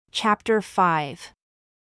Chapter 5.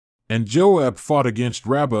 And Joab fought against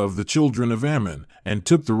Rabbah of the children of Ammon, and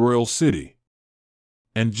took the royal city.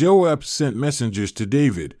 And Joab sent messengers to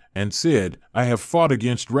David, and said, I have fought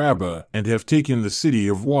against Rabbah, and have taken the city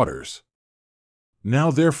of waters.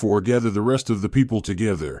 Now therefore gather the rest of the people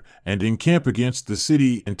together, and encamp against the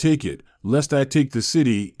city, and take it, lest I take the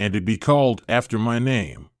city, and it be called after my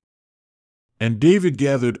name. And David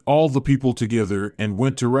gathered all the people together, and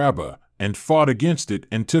went to Rabbah, and fought against it,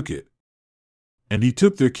 and took it. And he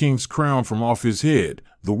took their king's crown from off his head,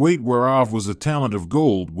 the weight whereof was a talent of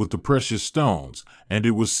gold with the precious stones, and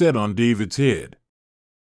it was set on David's head.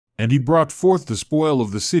 And he brought forth the spoil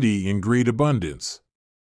of the city in great abundance.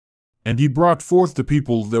 And he brought forth the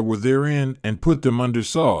people that were therein, and put them under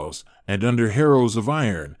saws, and under harrows of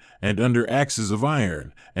iron, and under axes of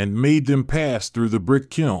iron, and made them pass through the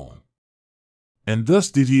brick kiln. And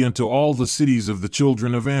thus did he unto all the cities of the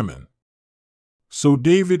children of Ammon. So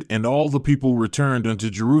David and all the people returned unto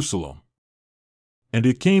Jerusalem. And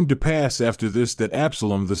it came to pass after this that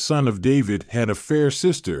Absalom the son of David had a fair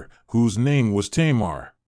sister, whose name was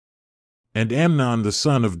Tamar. And Amnon the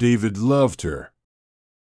son of David loved her.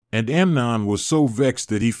 And Amnon was so vexed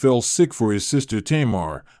that he fell sick for his sister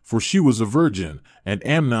Tamar, for she was a virgin, and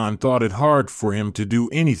Amnon thought it hard for him to do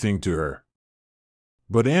anything to her.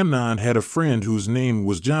 But Amnon had a friend whose name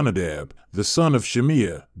was Jonadab, the son of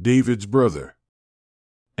Shimea, David's brother.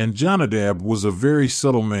 And Jonadab was a very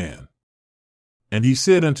subtle man. And he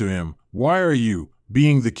said unto him, Why are you,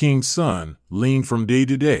 being the king's son, lean from day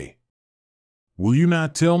to day? Will you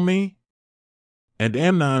not tell me? And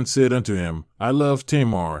Amnon said unto him, I love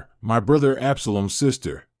Tamar, my brother Absalom's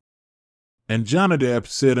sister. And Jonadab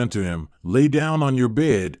said unto him, Lay down on your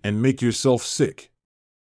bed, and make yourself sick.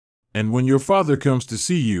 And when your father comes to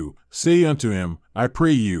see you, say unto him, I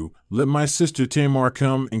pray you, let my sister Tamar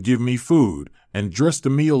come and give me food, and dress the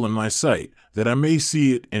meal in my sight, that I may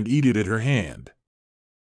see it and eat it at her hand.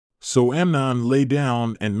 So Amnon lay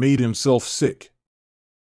down and made himself sick.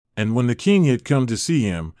 And when the king had come to see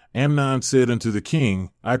him, Amnon said unto the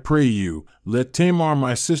king, I pray you, let Tamar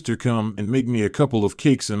my sister come and make me a couple of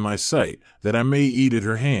cakes in my sight, that I may eat at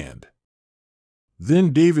her hand.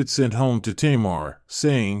 Then David sent home to Tamar,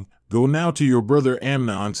 saying, Go now to your brother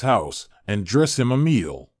Amnon's house, and dress him a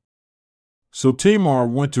meal. So Tamar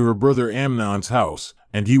went to her brother Amnon's house,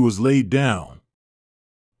 and he was laid down.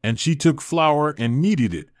 And she took flour and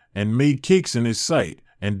kneaded it, and made cakes in his sight,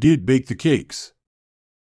 and did bake the cakes.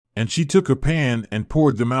 And she took a pan and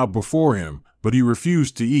poured them out before him, but he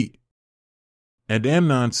refused to eat. And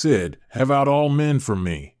Amnon said, Have out all men from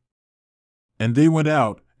me. And they went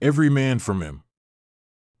out, every man from him.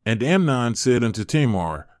 And Amnon said unto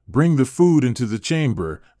Tamar, Bring the food into the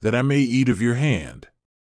chamber, that I may eat of your hand.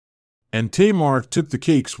 And Tamar took the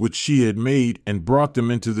cakes which she had made, and brought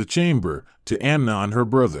them into the chamber, to Amnon her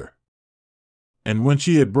brother. And when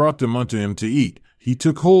she had brought them unto him to eat, he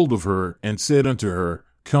took hold of her, and said unto her,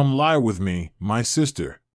 Come lie with me, my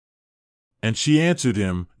sister. And she answered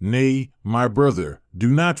him, Nay, my brother, do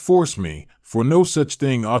not force me, for no such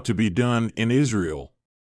thing ought to be done in Israel.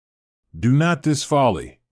 Do not this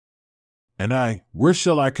folly. And I, where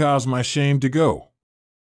shall I cause my shame to go?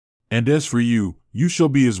 And as for you, you shall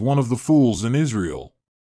be as one of the fools in Israel.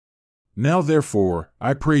 Now therefore,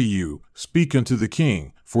 I pray you, speak unto the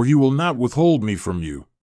king, for he will not withhold me from you.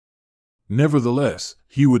 Nevertheless,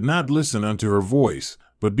 he would not listen unto her voice,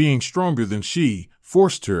 but being stronger than she,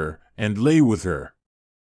 forced her, and lay with her.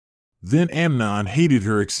 Then Amnon hated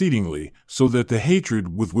her exceedingly, so that the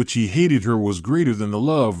hatred with which he hated her was greater than the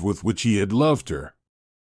love with which he had loved her.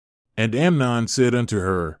 And Amnon said unto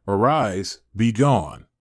her, Arise, be gone.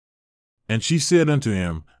 And she said unto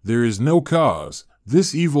him, There is no cause,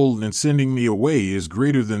 this evil in sending me away is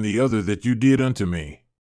greater than the other that you did unto me.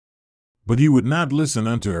 But he would not listen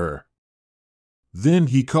unto her. Then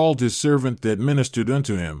he called his servant that ministered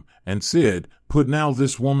unto him, and said, Put now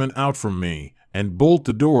this woman out from me, and bolt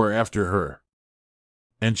the door after her.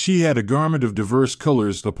 And she had a garment of diverse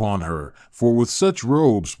colors upon her, for with such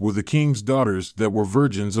robes were the king's daughters that were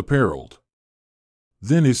virgins apparelled.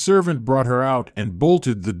 Then his servant brought her out, and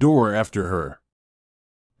bolted the door after her.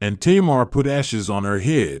 And Tamar put ashes on her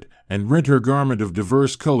head, and rent her garment of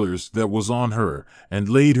diverse colors that was on her, and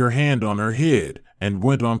laid her hand on her head, and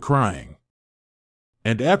went on crying.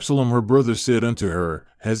 And Absalom her brother said unto her,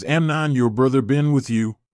 Has Amnon your brother been with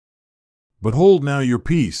you? But hold now your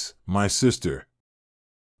peace, my sister.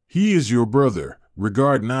 He is your brother,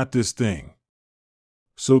 regard not this thing.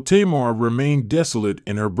 So Tamar remained desolate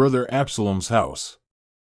in her brother Absalom's house.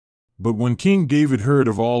 But when King David heard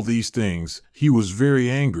of all these things, he was very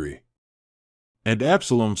angry. And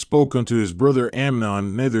Absalom spoke unto his brother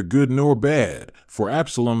Amnon neither good nor bad, for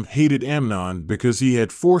Absalom hated Amnon because he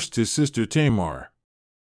had forced his sister Tamar.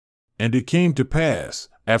 And it came to pass,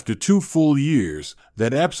 after 2 full years,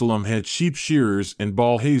 that Absalom had sheep shearers in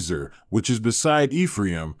Baal-hazor, which is beside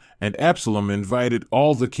Ephraim, and Absalom invited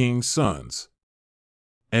all the king's sons.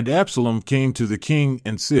 And Absalom came to the king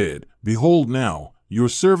and said, Behold now, your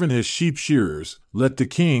servant has sheep shearers, let the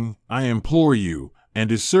king, I implore you, and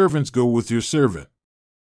his servants go with your servant.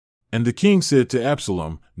 And the king said to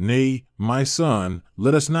Absalom, Nay, my son,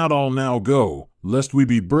 let us not all now go, lest we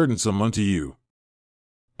be burdensome unto you.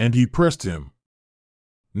 And he pressed him.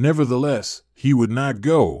 Nevertheless, he would not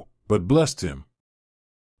go, but blessed him.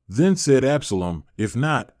 Then said Absalom, If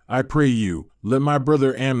not, I pray you, let my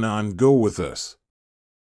brother Amnon go with us.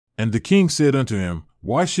 And the king said unto him,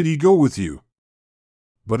 Why should he go with you?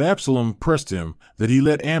 But Absalom pressed him, that he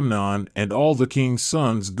let Amnon and all the king's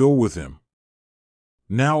sons go with him.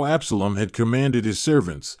 Now Absalom had commanded his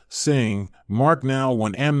servants, saying, Mark now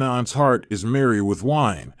when Amnon's heart is merry with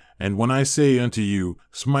wine, and when I say unto you,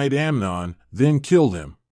 Smite Amnon, then kill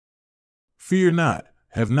him. Fear not,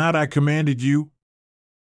 have not I commanded you?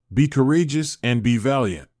 Be courageous and be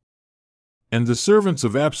valiant. And the servants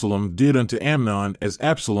of Absalom did unto Amnon as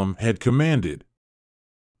Absalom had commanded.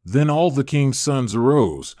 Then all the king's sons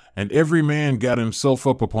arose, and every man got himself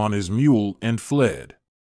up upon his mule and fled.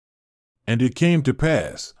 And it came to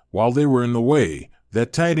pass, while they were in the way,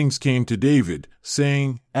 that tidings came to David,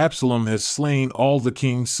 saying, Absalom has slain all the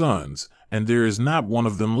king's sons, and there is not one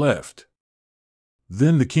of them left.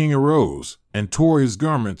 Then the king arose, and tore his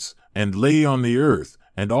garments, and lay on the earth,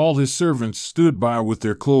 and all his servants stood by with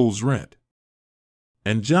their clothes rent.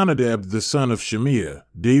 And Jonadab the son of Shimea,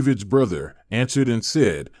 David's brother, answered and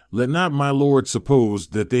said, Let not my lord suppose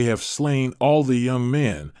that they have slain all the young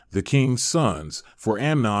men, the king's sons, for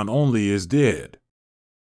Amnon only is dead.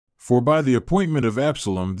 For by the appointment of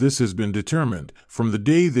Absalom this has been determined, from the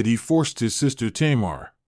day that he forced his sister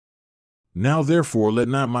Tamar. Now therefore let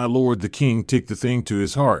not my lord the king take the thing to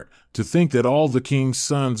his heart, to think that all the king's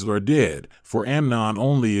sons are dead, for Amnon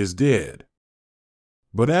only is dead.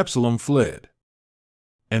 But Absalom fled.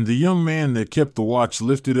 And the young man that kept the watch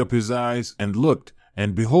lifted up his eyes and looked,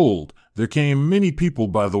 and behold, there came many people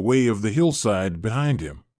by the way of the hillside behind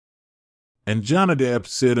him. And Jonadab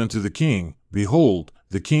said unto the king, Behold,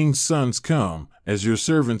 the king's sons come, as your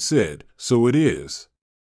servant said, so it is.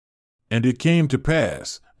 And it came to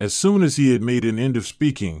pass, as soon as he had made an end of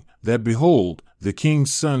speaking, that behold, the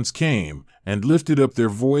king's sons came, and lifted up their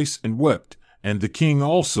voice and wept, and the king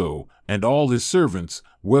also, and all his servants,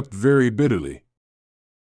 wept very bitterly.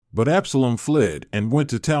 But Absalom fled and went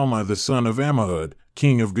to Talmai the son of Ammihud,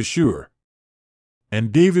 king of Geshur.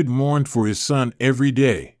 And David mourned for his son every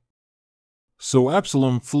day. So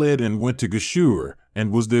Absalom fled and went to Geshur,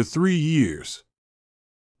 and was there 3 years.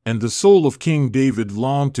 And the soul of King David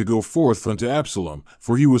longed to go forth unto Absalom,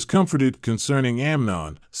 for he was comforted concerning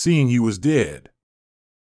Amnon, seeing he was dead.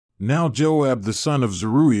 Now Joab the son of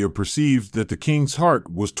Zeruiah perceived that the king's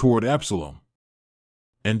heart was toward Absalom.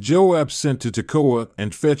 And Joab sent to Tekoa,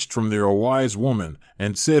 and fetched from there a wise woman,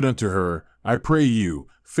 and said unto her, I pray you,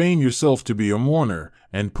 feign yourself to be a mourner,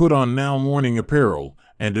 and put on now mourning apparel,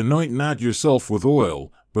 and anoint not yourself with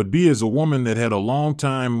oil, but be as a woman that had a long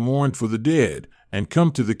time mourned for the dead, and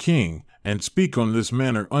come to the king, and speak on this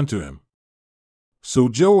manner unto him. So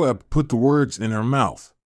Joab put the words in her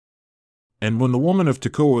mouth. And when the woman of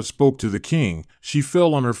Tekoa spoke to the king, she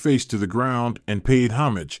fell on her face to the ground, and paid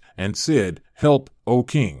homage, and said, Help, O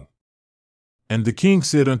king. And the king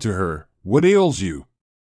said unto her, What ails you?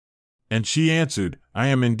 And she answered, I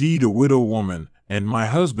am indeed a widow woman, and my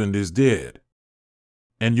husband is dead.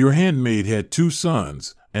 And your handmaid had 2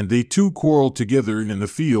 sons, and they 2 quarreled together in the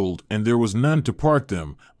field, and there was none to part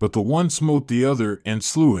them, but the one smote the other, and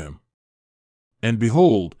slew him. And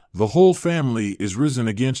behold, the whole family is risen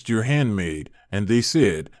against your handmaid, and they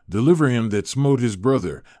said, Deliver him that smote his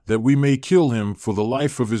brother, that we may kill him for the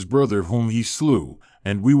life of his brother whom he slew,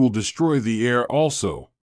 and we will destroy the heir also.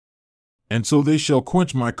 And so they shall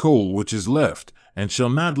quench my coal which is left, and shall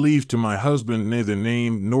not leave to my husband neither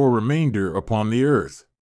name nor remainder upon the earth.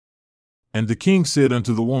 And the king said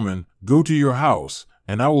unto the woman, Go to your house,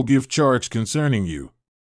 and I will give charge concerning you.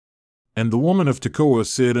 And the woman of Tekoa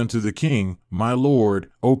said unto the king, My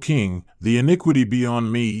lord, O king, the iniquity be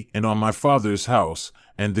on me and on my father's house,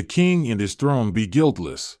 and the king and his throne be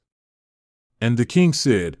guiltless. And the king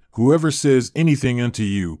said, Whoever says anything unto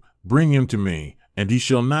you, bring him to me, and he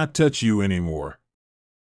shall not touch you any more.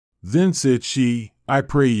 Then said she, I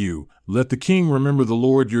pray you, let the king remember the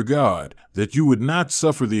Lord your God, that you would not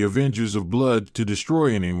suffer the avengers of blood to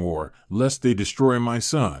destroy any more, lest they destroy my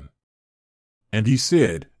son. And he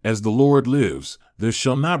said, As the Lord lives, there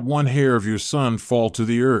shall not one hair of your son fall to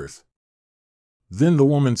the earth. Then the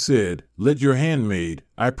woman said, Let your handmaid,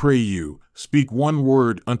 I pray you, speak one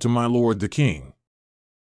word unto my lord the king.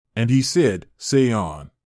 And he said, Say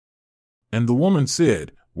on. And the woman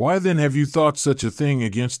said, Why then have you thought such a thing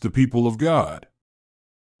against the people of God?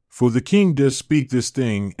 For the king does speak this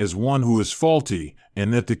thing as one who is faulty,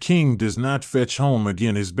 and that the king does not fetch home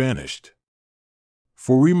again is banished.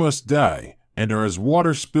 For we must die, and are as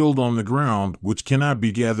water spilled on the ground, which cannot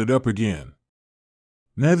be gathered up again.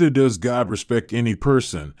 Neither does God respect any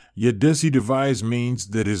person, yet does he devise means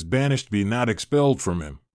that his banished be not expelled from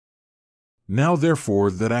him. Now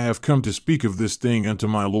therefore that I have come to speak of this thing unto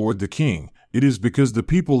my lord the king, it is because the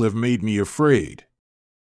people have made me afraid.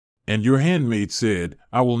 And your handmaid said,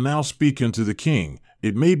 I will now speak unto the king.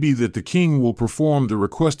 It may be that the king will perform the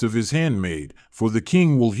request of his handmaid, for the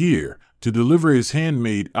king will hear, to deliver his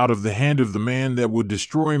handmaid out of the hand of the man that would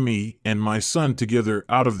destroy me and my son together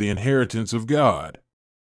out of the inheritance of God.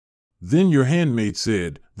 Then your handmaid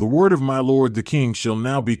said, The word of my lord the king shall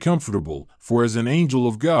now be comfortable, for as an angel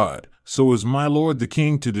of God, so is my lord the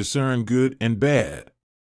king to discern good and bad.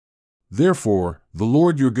 Therefore, the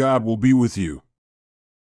Lord your God will be with you.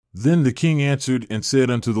 Then the king answered and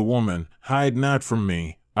said unto the woman, Hide not from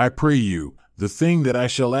me, I pray you, the thing that I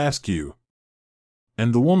shall ask you.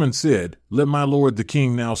 And the woman said, Let my lord the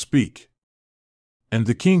king now speak. And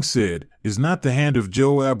the king said, Is not the hand of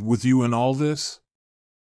Joab with you in all this?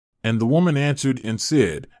 And the woman answered and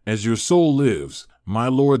said, As your soul lives, my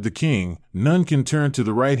lord the king, none can turn to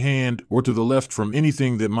the right hand or to the left from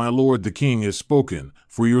anything that my lord the king has spoken.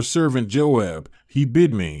 For your servant Joab, he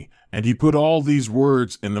bid me, and he put all these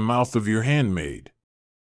words in the mouth of your handmaid.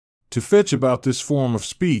 To fetch about this form of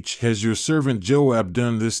speech has your servant Joab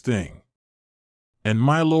done this thing. And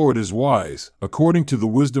my lord is wise, according to the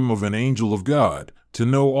wisdom of an angel of God, to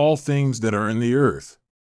know all things that are in the earth.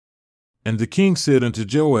 And the king said unto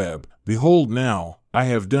Joab, Behold now, I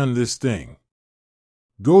have done this thing.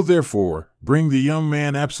 Go therefore, bring the young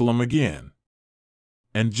man Absalom again.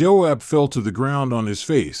 And Joab fell to the ground on his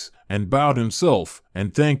face, and bowed himself,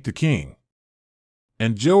 and thanked the king.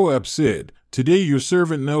 And Joab said, Today your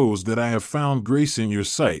servant knows that I have found grace in your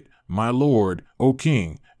sight, my lord, O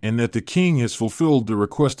king, and that the king has fulfilled the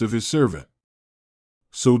request of his servant.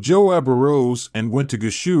 So Joab arose and went to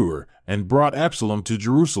Geshur, and brought Absalom to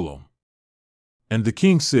Jerusalem. And the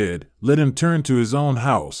king said, Let him turn to his own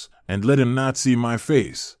house, and let him not see my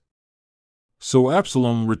face. So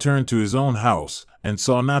Absalom returned to his own house, and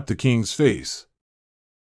saw not the king's face.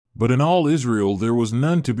 But in all Israel there was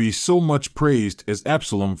none to be so much praised as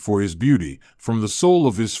Absalom for his beauty. From the sole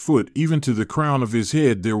of his foot even to the crown of his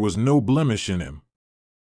head there was no blemish in him.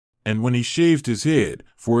 And when he shaved his head,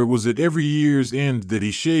 for it was at every year's end that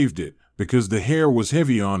he shaved it, because the hair was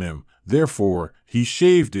heavy on him, therefore he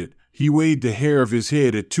shaved it, he weighed the hair of his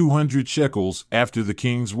head at 200 shekels after the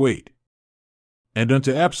king's weight. And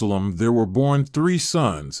unto Absalom there were born 3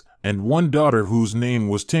 sons, and 1 daughter whose name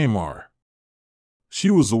was Tamar. She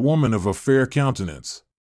was a woman of a fair countenance.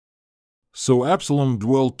 So Absalom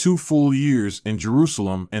dwelt 2 full years in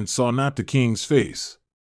Jerusalem and saw not the king's face.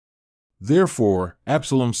 Therefore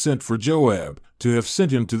Absalom sent for Joab, to have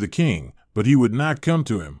sent him to the king, but he would not come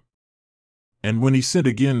to him. And when he sent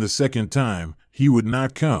again the second time, he would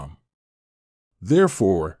not come.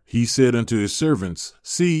 Therefore he said unto his servants,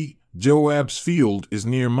 See, Joab's field is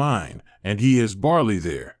near mine, and he has barley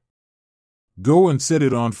there. Go and set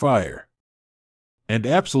it on fire. And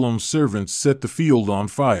Absalom's servants set the field on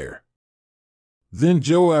fire. Then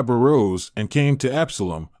Joab arose and came to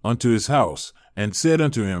Absalom unto his house, and said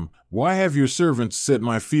unto him, Why have your servants set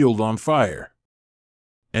my field on fire?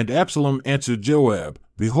 And Absalom answered Joab,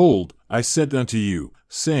 Behold, I sent unto you,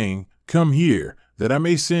 saying, Come here, that I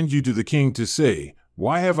may send you to the king to say,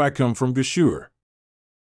 Why have I come from Geshur?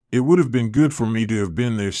 It would have been good for me to have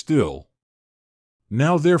been there still.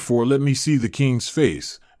 Now therefore let me see the king's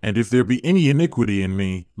face, and if there be any iniquity in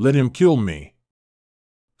me, let him kill me.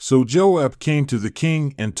 So Joab came to the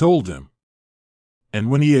king and told him. And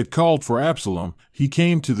when he had called for Absalom, he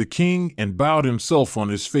came to the king and bowed himself on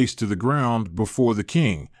his face to the ground before the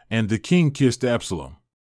king, and the king kissed Absalom.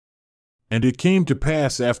 And it came to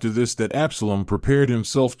pass after this that Absalom prepared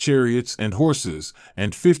himself chariots and horses,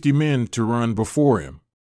 and 50 men to run before him.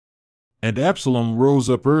 And Absalom rose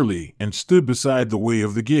up early and stood beside the way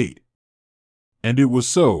of the gate. And it was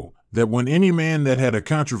so, that when any man that had a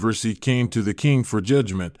controversy came to the king for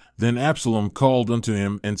judgment, then Absalom called unto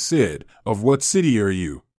him and said, Of what city are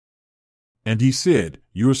you? And he said,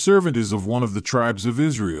 Your servant is of one of the tribes of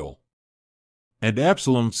Israel. And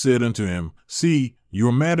Absalom said unto him, See,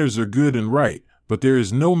 your matters are good and right, but there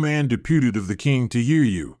is no man deputed of the king to hear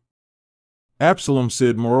you. Absalom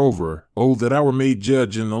said moreover, O that I were made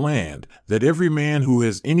judge in the land, that every man who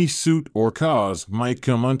has any suit or cause might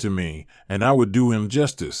come unto me, and I would do him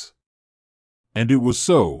justice. And it was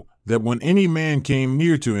so, that when any man came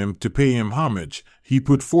near to him to pay him homage, he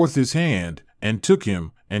put forth his hand, and took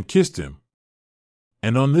him, and kissed him.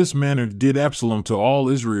 And on this manner did Absalom to all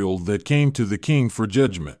Israel that came to the king for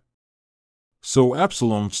judgment. So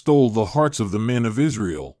Absalom stole the hearts of the men of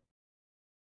Israel.